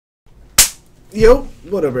Yo,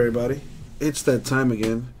 what up, everybody? It's that time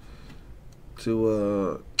again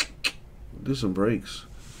to do some breaks.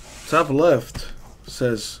 Top left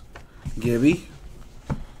says Gibby,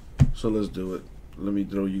 so let's do it. Let me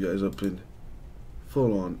throw you guys up in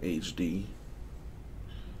full-on HD.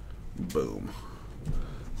 Boom.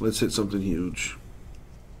 Let's hit something huge.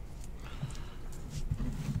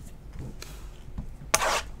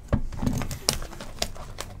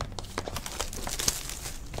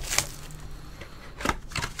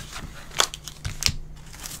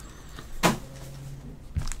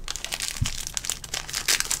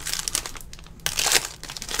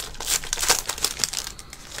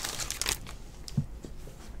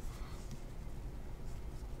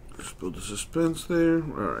 Build the suspense there.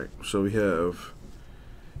 Alright, so we have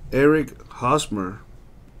Eric Hosmer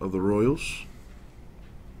of the Royals,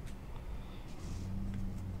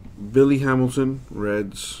 Billy Hamilton,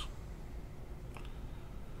 Reds,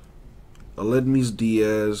 Aledmys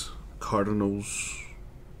Diaz, Cardinals,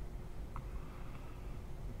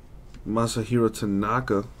 Masahiro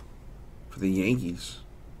Tanaka for the Yankees,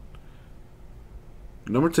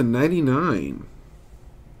 number /99,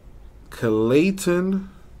 Clayton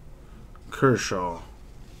Kershaw.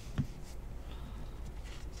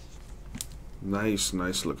 Nice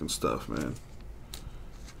looking stuff, man.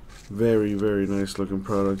 Very nice looking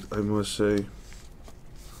product, I must say.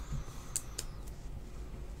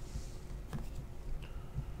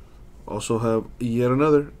 Also have yet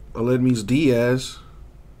another Aledmys Diaz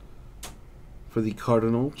for the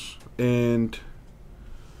Cardinals, and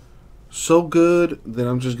so good that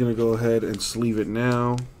I'm just gonna go ahead and sleeve it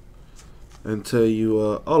now and tell you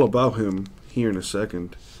all about him here in a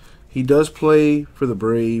second. He does play for the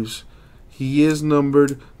Braves. He is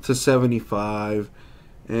numbered /75,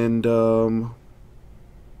 and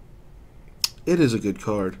it is a good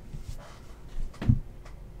card.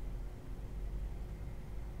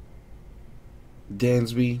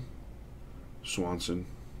 Dansby Swanson.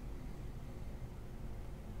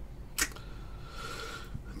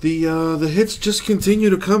 The hits just continue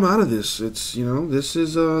to come out of this. It's, you know, this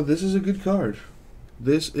is a good card.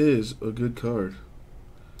 This is a good card.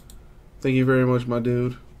 Thank you very much, my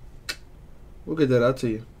dude. We'll get that out to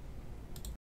you.